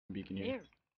Beacon here.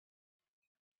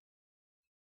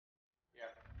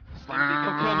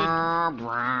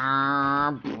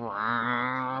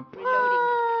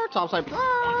 Top side.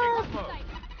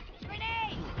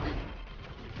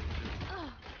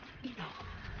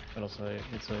 Middle side.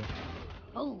 Mid side.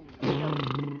 Oh.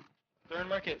 They're in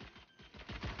market.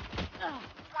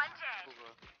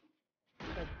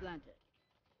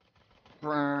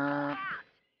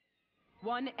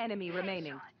 One enemy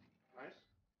remaining. Nice.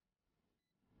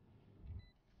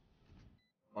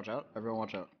 Watch out. Everyone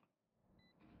watch out.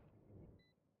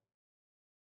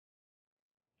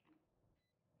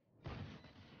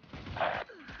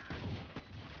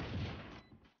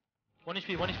 One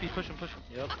HP, push him.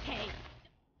 Yep. Okay.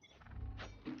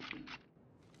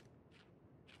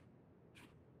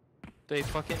 They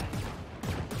fucking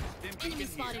Enemy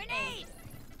spotted A.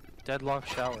 deadlock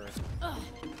shower.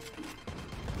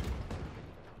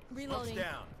 Reloading.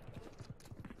 Down.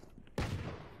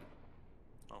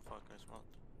 Oh fuck, I smoked.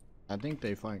 I think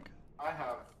they flank. I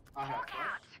have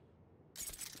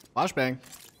Flashbang.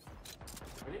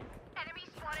 Ready? Enemy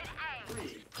spotted A.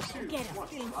 3, 2, Get him. 1.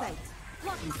 Get in sight.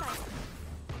 Lock in sight.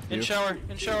 In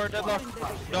shower, deadlock.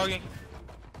 Dogging.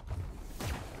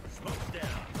 Smoke down.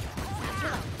 Satchel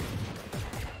out.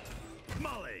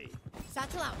 Molly.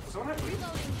 Satchel out. Someone have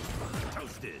Reloading.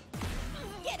 Toasted.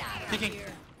 Get out of Peeking.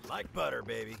 here. Like butter,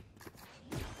 baby.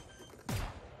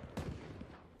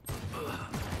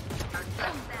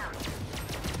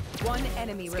 One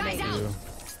enemy remaining. out.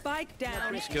 Spike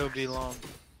down. Let's go be long.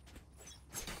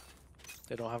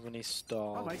 They don't have any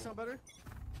stall. Oh, mic sound better?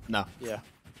 No. Yeah.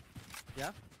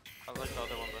 Yeah? I like the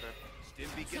other one better. Stim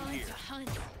beacon Time here. to hunt.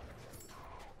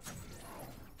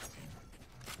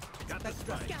 Got the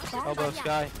spike. Elbow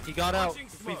sky. He got out.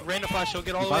 If we ran a flash, he'll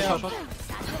get all the way out. Satchel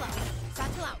out.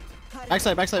 Satchel out.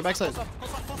 Backside.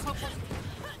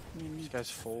 This guy's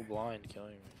full blind,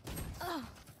 killing me.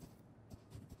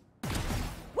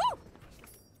 Woo!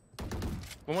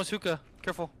 One was hookah.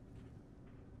 Careful.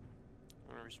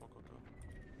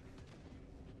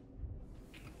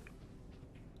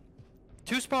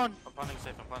 Two spawn. I'm planning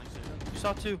safe. You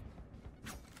saw two.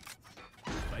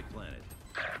 Spike planted.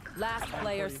 Last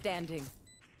player standing.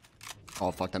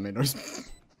 Oh fuck, that made noise.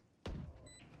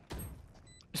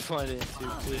 Just flying in two.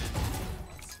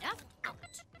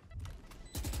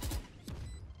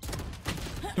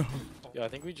 Yeah, I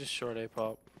think we just short A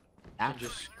pop. And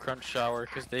just crunch shower,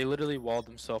 because they literally walled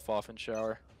themselves off in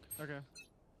shower. Okay.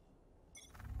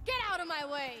 Get out of my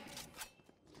way.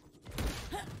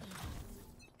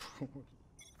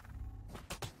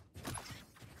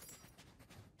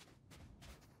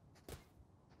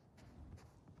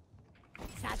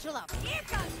 Satchel up. Here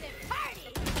comes the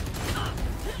party.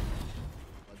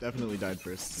 I definitely died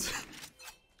first.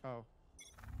 Oh.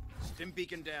 Stim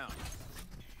beacon down.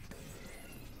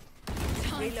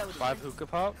 Reload. 5 hookah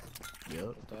pop.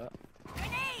 Yep. That.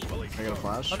 I got a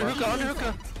flash. Under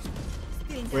hookah.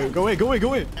 Wait, go away.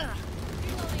 Reloading.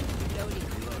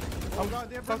 Oh god,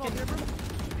 they have room.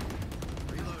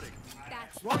 Reloading.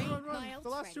 That's Run. Miles The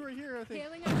last two are ready. here, I think.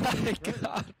 Hailing I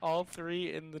got all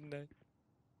 3 in the net.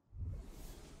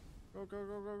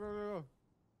 Go.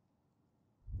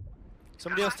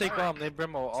 Somebody else take bomb. They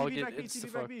Brimo. I'll TV get back B, insta TV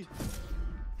back fucked. B.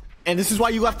 And this is why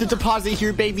you left the deposit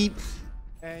here, baby.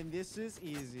 And this is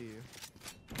easy.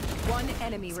 One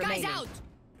enemy Guys remaining. out.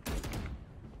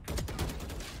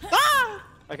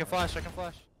 I can flash.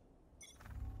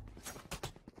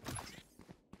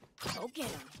 Go get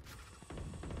him.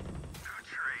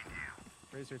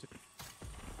 Raze here too.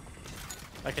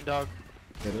 I can dog.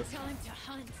 Hit it. Time to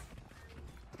hunt.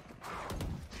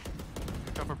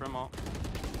 Go for Brimo.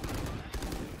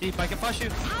 Deep. I can flash you.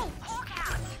 Ow!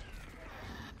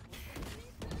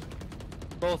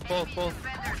 Both. One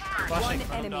Flashing.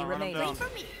 enemy remaining. Wait for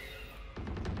me.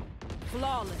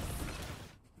 Flawless.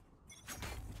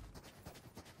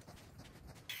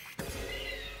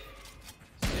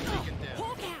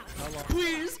 Hulk out.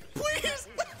 Please.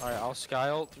 Alright, I'll sky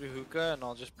ult through hookah and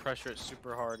I'll just pressure it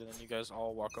super hard and then you guys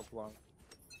all walk up long.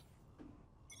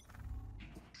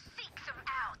 Seek some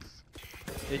outs.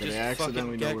 They They just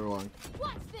accidentally fucking know we're long.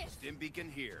 What's this? Stim beacon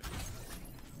here.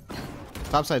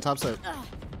 Top side.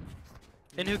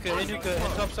 In hookah, in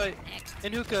top side.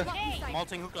 In hookah.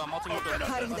 Malting hookah.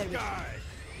 Cutting their vision.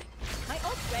 My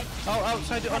ult's ready. Oh,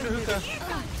 outside under hookah.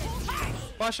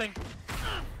 Flashing.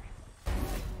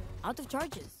 Out of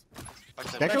charges.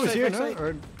 Derke was here, no? Backside.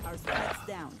 Or Our spikes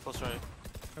down. Close right.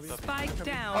 Spike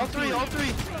down. All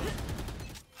three.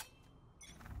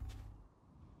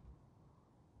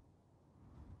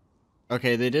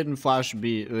 okay, they didn't flash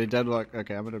B. They deadlock.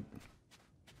 Okay, I'm gonna.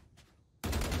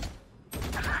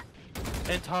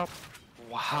 In top.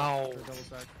 Wow. They're double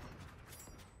stack.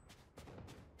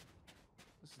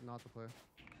 This is not the play.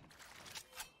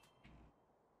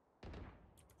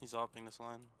 He's opping this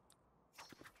line.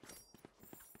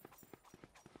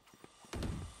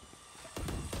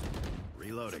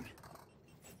 Reloading.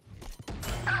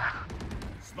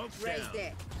 Smoke's Raze down.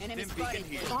 there. Enemy Stim beacon spotted.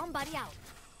 here. Bomb buddy out.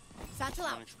 Satchel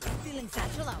out. Chronicle. Stealing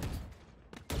satchel out.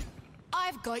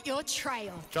 I've got your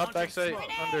trail. Drop backside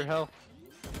under hell.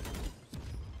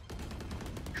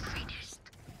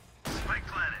 Spike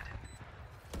planted.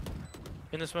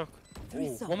 In the smoke. Three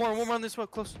Ooh, zones. one more in the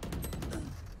smoke, close.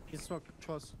 He's smoke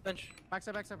close. Bench.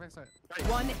 Backside, backside, backside.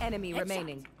 One enemy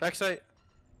remaining. Backside.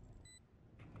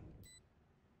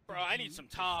 Bro, I need some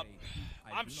top.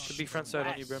 I'm Should be front side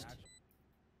on you, Brim. stressed.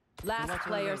 Last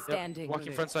player Yep. standing.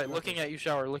 Walking front side, looking at you,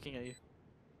 shower, looking at you.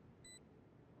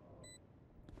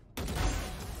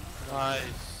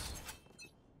 Nice.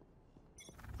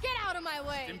 Get out of my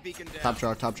way. Stim beacon down.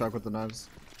 Top truck with the knives.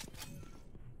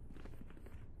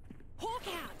 Hawk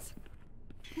out.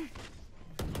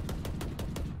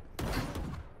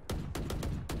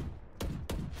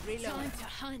 Time to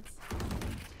hunt.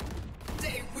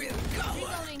 They will go.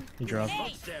 Reloading. He dropped.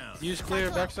 Hey. Down. Use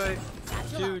clear, backside.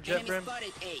 Satchel Two, out. jet Enemy brim.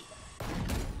 spotted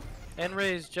A. And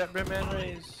raise, jet brim and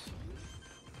raise.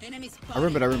 Enemy spotted. I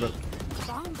remember.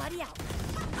 Bomb buddy out.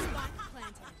 Spot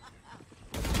planted.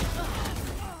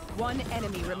 One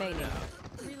enemy remaining. No,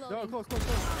 Reloading. close.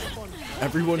 Top one.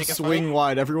 Everyone Take a swing fight.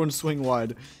 wide. Everyone swing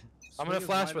wide. I'm gonna Swing as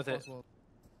flash wide with as it. possible.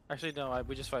 Actually, no,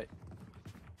 we just fight.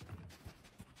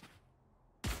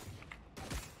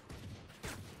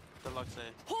 Deluxe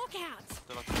A. Hawk out.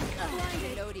 Deluxe A.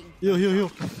 Blinded. Reloading. Heal. Heal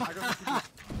up.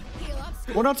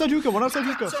 One outside hookah.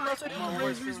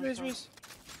 Raise.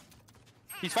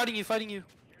 He's fighting you.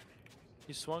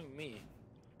 He swung me.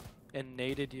 And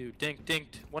naded you.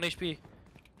 Dinked. 1 HP.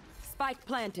 Spike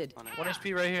planted. On it. 1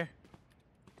 HP right here.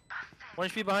 1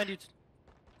 HP behind you.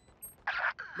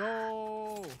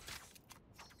 No.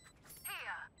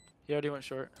 He already went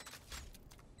short.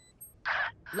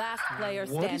 Last player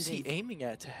What is he standing. aiming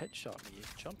at to headshot me? He's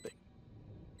jumping.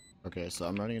 Okay, so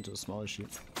I'm running into a smaller sheet.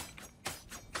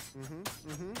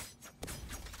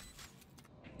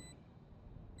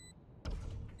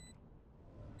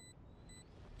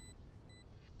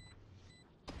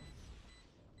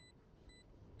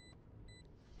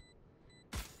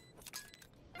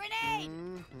 Grenade.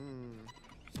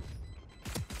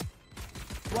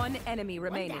 One enemy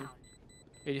remaining. down.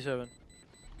 87.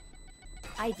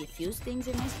 I diffuse things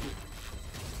in my sleep.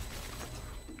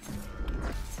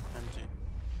 Empty.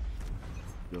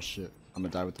 Real shit. I'm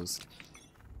gonna die with this.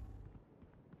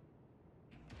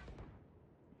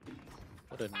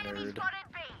 What a nerd.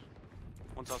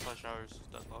 One's outside showers.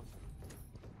 Deadlock.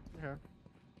 Okay.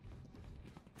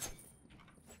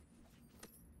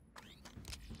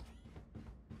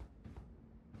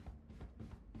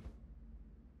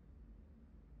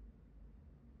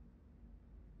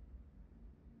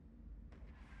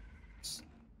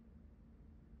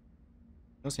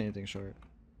 I don't see anything short.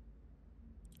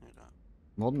 Yeah, that.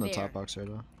 I'm holding the There. top box right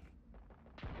now.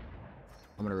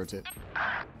 I'm gonna rotate.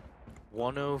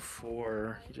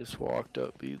 104. He just walked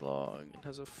up B long and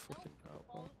has a fucking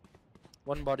outlaw.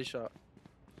 One body shot.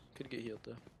 Could get healed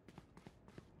though.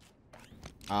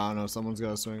 I don't know. Someone's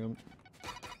gotta swing him.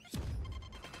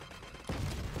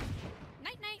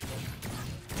 Night night.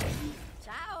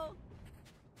 Ciao.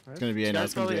 It's gonna be a Sky's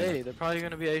nice. Gonna probably be A. They're probably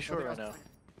gonna be A short right now.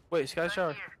 Wait, Sky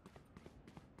shower.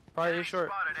 Probably A short.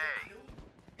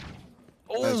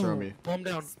 Nice, Oh, Romy. bomb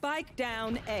down. Spike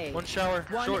down A. One shower.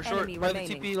 One Short. enemy By the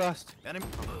remaining. TP last. Enemy.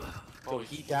 Oh,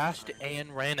 he dashed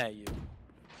and ran at you.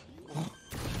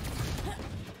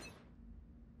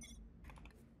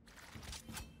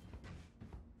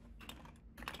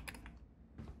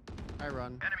 I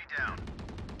run. Enemy down.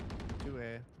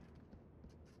 2A.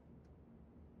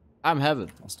 I'm heaven.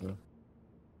 Still.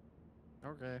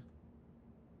 Okay.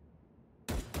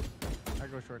 I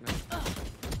go short now. I can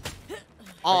flash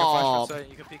Oh, front side,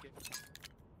 you can peek it.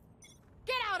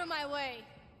 Get out of my way.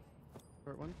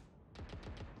 Short one.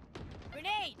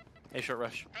 Grenade. A short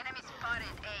rush. Enemy spotted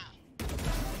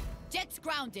A. Jets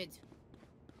grounded.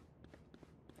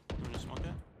 You wanna smoke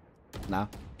it? nah.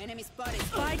 Enemy spotted.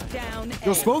 Spike down A.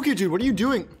 Yo, Smokey, dude, what are you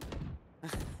doing?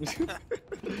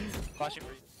 Flashing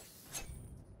for you.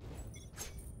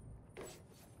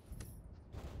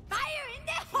 Fire in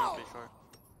the Pretty hole. short.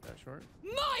 That short.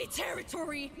 My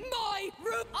territory. My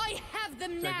room. I have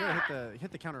them So now. go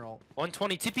hit the counter ult.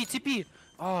 120. Tippy.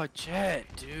 Oh, Jet,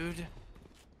 dude.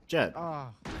 Jet. Ah.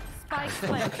 Spike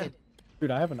planted. Dude,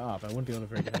 I have an op. I wouldn't be able to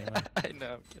break it anyway. I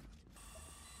know. I'm kidding.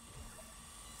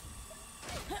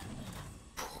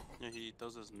 Yeah, he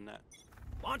does his net.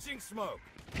 Launching smoke.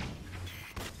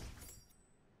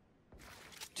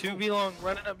 2B long,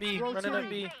 running up B, Bro, running up sorry.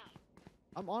 B.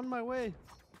 I'm on my way.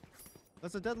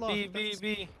 That's a deadlock. B, B, That's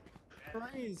B.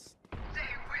 Raze.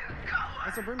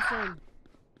 That's a brimstone.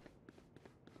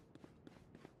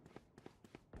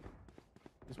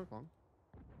 You smoke long.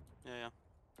 Yeah, yeah.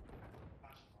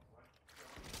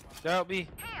 They're out B.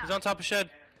 He's on top of shed.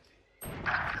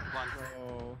 Blind.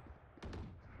 Oh.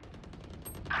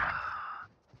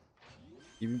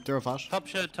 You throw a flash? Top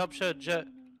shed, jet.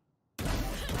 Yeah,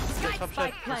 top shed.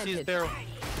 Spike I see his planted. barrel.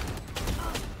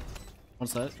 One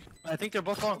side. I think they're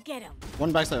both long. Get him.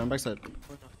 One backside, one backside.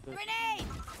 Grenade.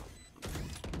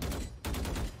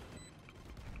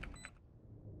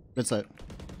 Mid side.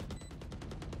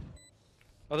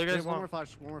 Other Hey, guys one long.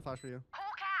 more flash for you.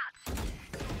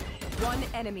 One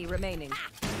enemy remaining.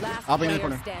 Last I'll be in the player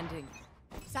corner. standing.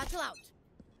 Satchel out.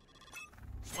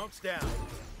 Smoke's down.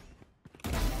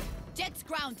 Jet's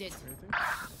grounded. Anything?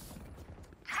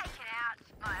 Take it out.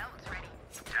 My ult's ready.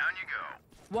 Down you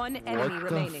go. One enemy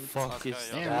remaining. Fuck Okay,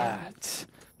 is yeah. that?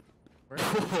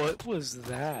 What was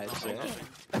that, Nothing, Jet?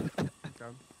 nothing.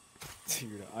 Okay.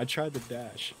 Dude, I tried the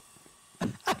dash.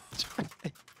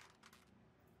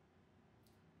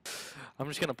 I'm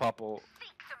just gonna pop ult.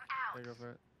 There, go for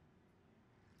it.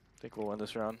 Think we'll win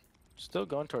this round. Still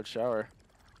going towards shower.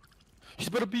 He's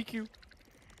about to BQ.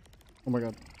 Oh my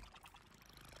god.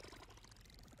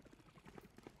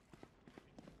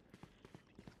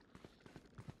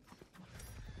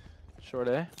 Short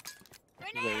A.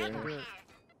 Grenade. Do it.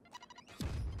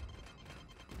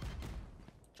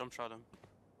 Jump shot him.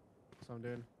 So I'm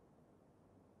doing.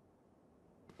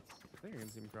 I think I can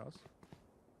see him cross.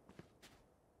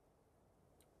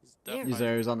 He's There. definitely He's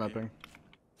there, he's on that ping.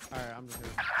 Alright, I'm just here.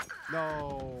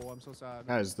 No, I'm so sad.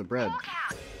 Guys, the bread.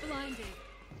 Blinded.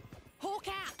 Hawk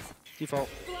out. Default.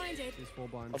 Blinded. He's full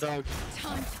blind. Oh, dog.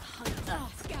 Time to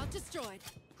hunt. Scout destroyed.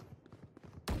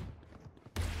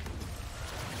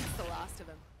 It's the last of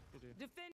them. GG. Defend